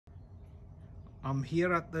I'm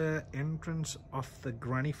here at the entrance of the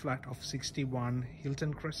granny flat of 61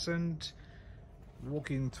 Hilton Crescent.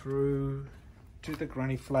 Walking through to the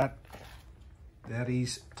granny flat. There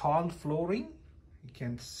is tiled flooring. You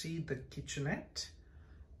can see the kitchenette.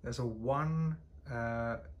 There's a one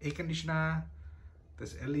air conditioner.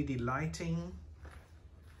 There's LED lighting.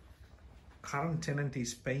 Current tenant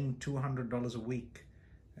is paying $200 a week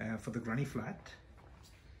for the granny flat.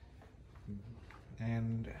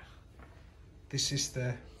 And this is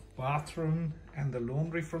the bathroom and the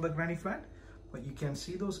laundry for the granny flat. But you can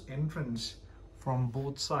see those entrances from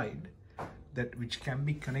both sides which can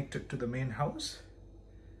be connected to the main house.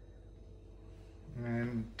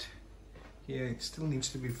 And here it still needs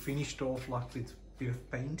to be finished off, like with a bit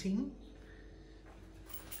of painting.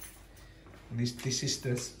 And this is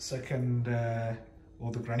the second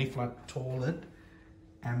or the granny flat toilet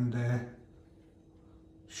and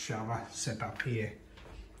shower setup here.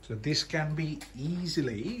 So this can be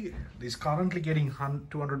easily, this currently getting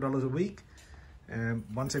 $200 a week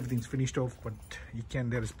once everything's finished off, but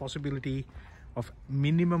there is possibility of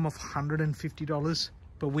minimum of $150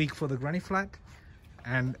 per week for the granny flat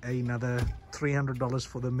and another $300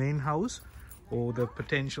 for the main house, or the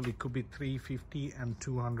potential it could be $350 and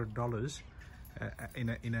 $200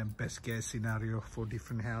 in a best case scenario for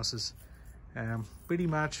different houses. Pretty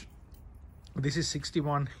much this is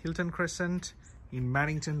 61 Hilton Crescent in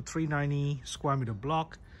Maddington, 390 square meter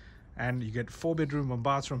block, and you get 4-bedroom,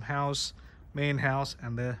 1-bathroom house, main house,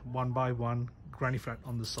 and the 1x1 granny flat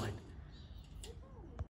on the side.